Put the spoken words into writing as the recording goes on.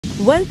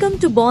Welcome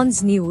to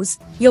Bonds News,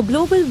 your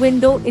global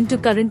window into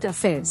current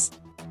affairs.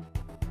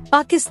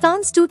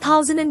 Pakistan's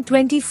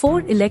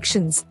 2024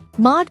 elections,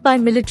 marred by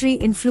military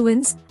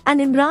influence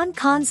and Imran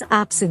Khan's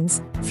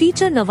absence,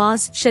 feature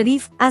Nawaz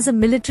Sharif as a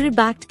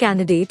military-backed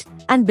candidate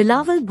and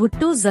Bilawal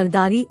Bhutto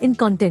Zardari in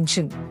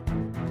contention.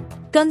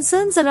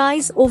 Concerns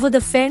arise over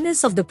the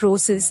fairness of the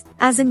process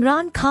as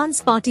Imran Khan's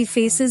party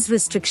faces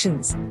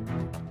restrictions.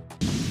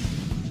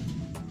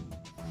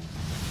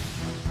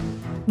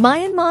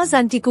 Myanmar's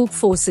anti-coup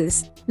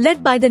forces,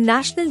 led by the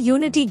National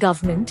Unity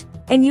Government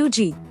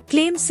 (NUG),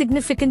 claim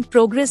significant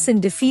progress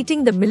in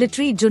defeating the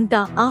military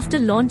junta after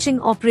launching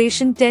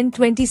Operation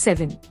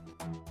 1027.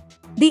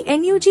 The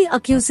NUG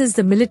accuses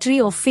the military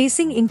of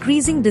facing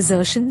increasing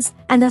desertions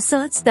and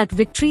asserts that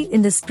victory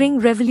in the Spring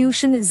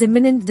Revolution is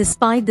imminent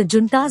despite the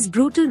junta's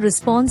brutal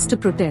response to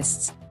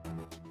protests.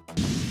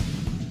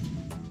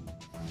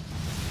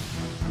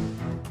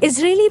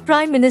 Israeli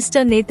Prime Minister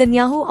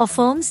Netanyahu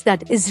affirms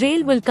that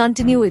Israel will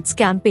continue its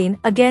campaign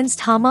against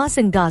Hamas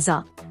in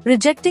Gaza,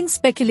 rejecting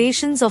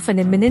speculations of an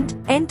imminent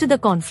end to the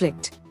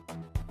conflict.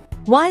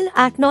 While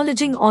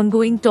acknowledging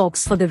ongoing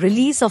talks for the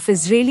release of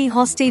Israeli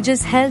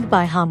hostages held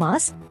by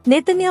Hamas,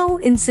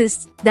 Netanyahu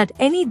insists that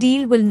any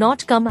deal will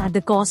not come at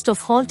the cost of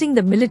halting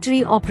the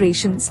military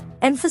operations,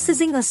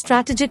 emphasizing a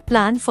strategic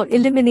plan for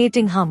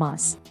eliminating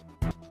Hamas.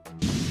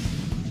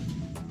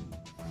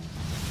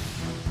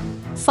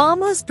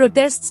 Farmers'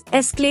 protests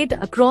escalate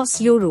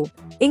across Europe,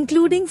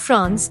 including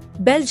France,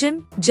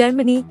 Belgium,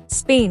 Germany,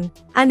 Spain,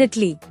 and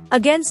Italy,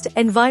 against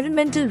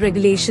environmental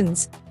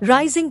regulations,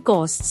 rising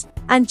costs,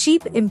 and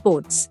cheap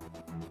imports.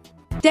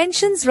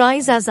 Tensions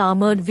rise as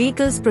armored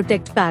vehicles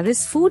protect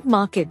Paris food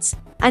markets,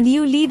 and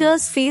EU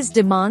leaders face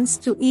demands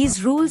to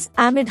ease rules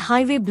amid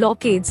highway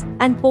blockades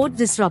and port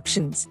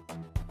disruptions.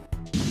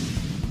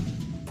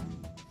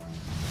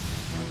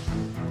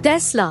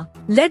 Tesla,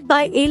 led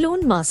by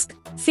Elon Musk,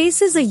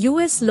 faces a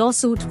US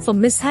lawsuit for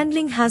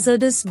mishandling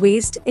hazardous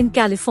waste in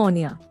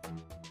California.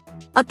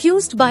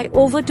 Accused by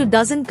over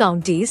 24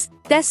 counties,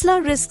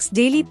 Tesla risks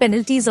daily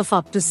penalties of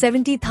up to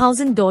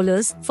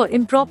 $70,000 for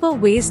improper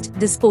waste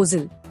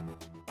disposal.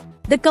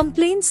 The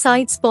complaint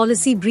cites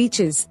policy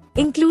breaches,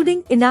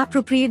 including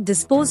inappropriate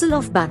disposal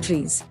of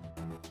batteries.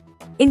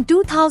 In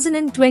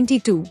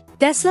 2022,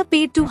 Tesla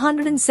paid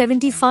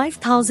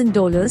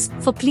 $275,000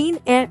 for Clean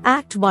Air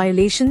Act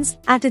violations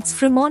at its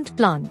Fremont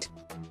plant.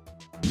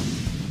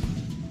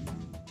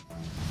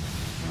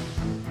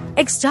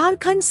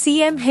 Ex-Jharkhand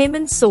CM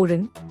Hemant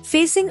Soren,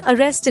 facing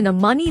arrest in a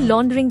money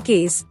laundering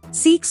case,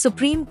 seeks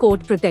Supreme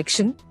Court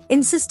protection,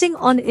 insisting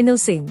on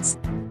innocence.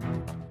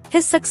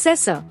 His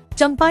successor,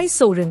 Champai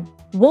Soren,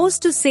 vows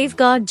to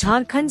safeguard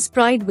Jharkhand's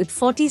pride with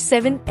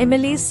 47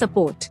 MLA's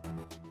support.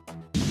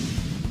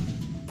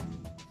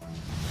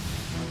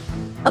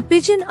 A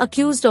pigeon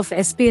accused of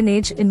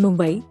espionage in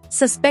Mumbai,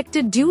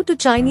 suspected due to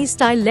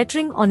Chinese-style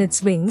lettering on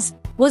its wings,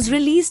 was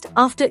released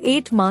after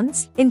 8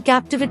 months in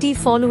captivity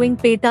following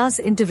PETA's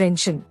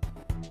intervention.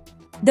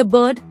 The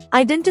bird,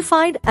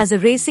 identified as a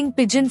racing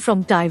pigeon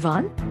from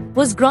Taiwan,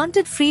 was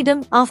granted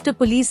freedom after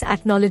police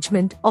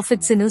acknowledgement of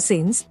its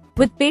innocence,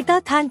 with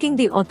PETA thanking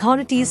the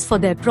authorities for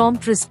their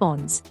prompt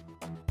response.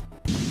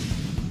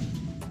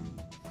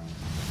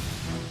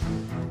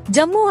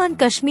 Jammu and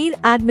Kashmir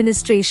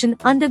administration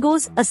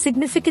undergoes a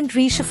significant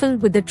reshuffle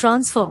with the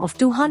transfer of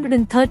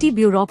 230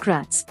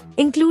 bureaucrats,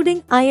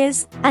 including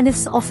IS and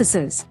IFS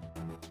officers.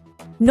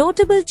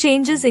 Notable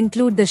changes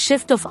include the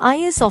shift of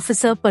IS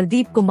officer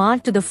Pardeep Kumar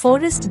to the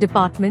Forest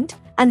Department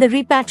and the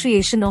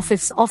repatriation of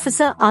IFS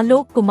officer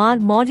Alok Kumar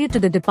Maurya to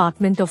the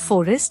Department of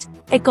Forest,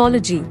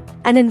 Ecology,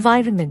 and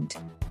Environment.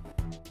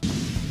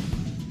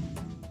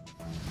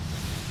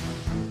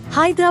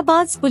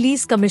 Hyderabad's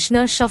police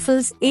commissioner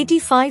shuffles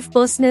 85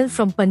 personnel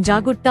from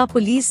Panjagutta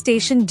police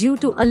station due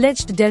to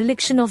alleged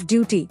dereliction of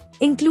duty,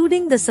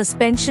 including the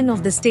suspension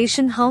of the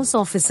station house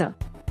officer.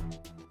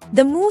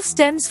 The move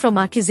stems from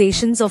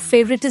accusations of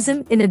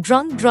favoritism in a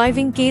drunk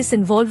driving case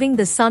involving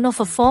the son of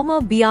a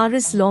former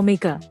BRS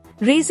lawmaker,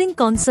 raising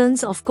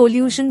concerns of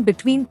collusion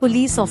between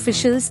police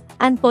officials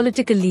and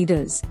political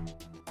leaders.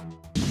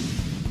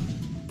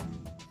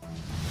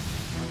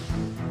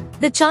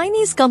 The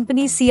Chinese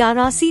company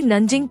CRRC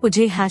Nanjing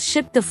Pujay has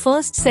shipped the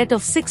first set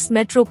of 6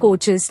 metro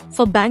coaches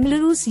for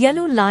Bengaluru's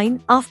Yellow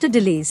Line after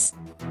delays.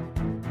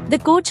 The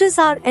coaches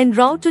are en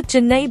route to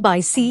Chennai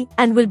by sea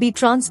and will be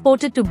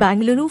transported to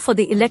Bengaluru for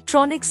the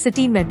Electronic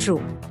City Metro.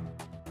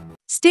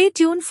 Stay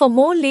tuned for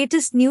more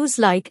latest news.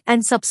 Like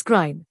and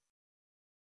subscribe.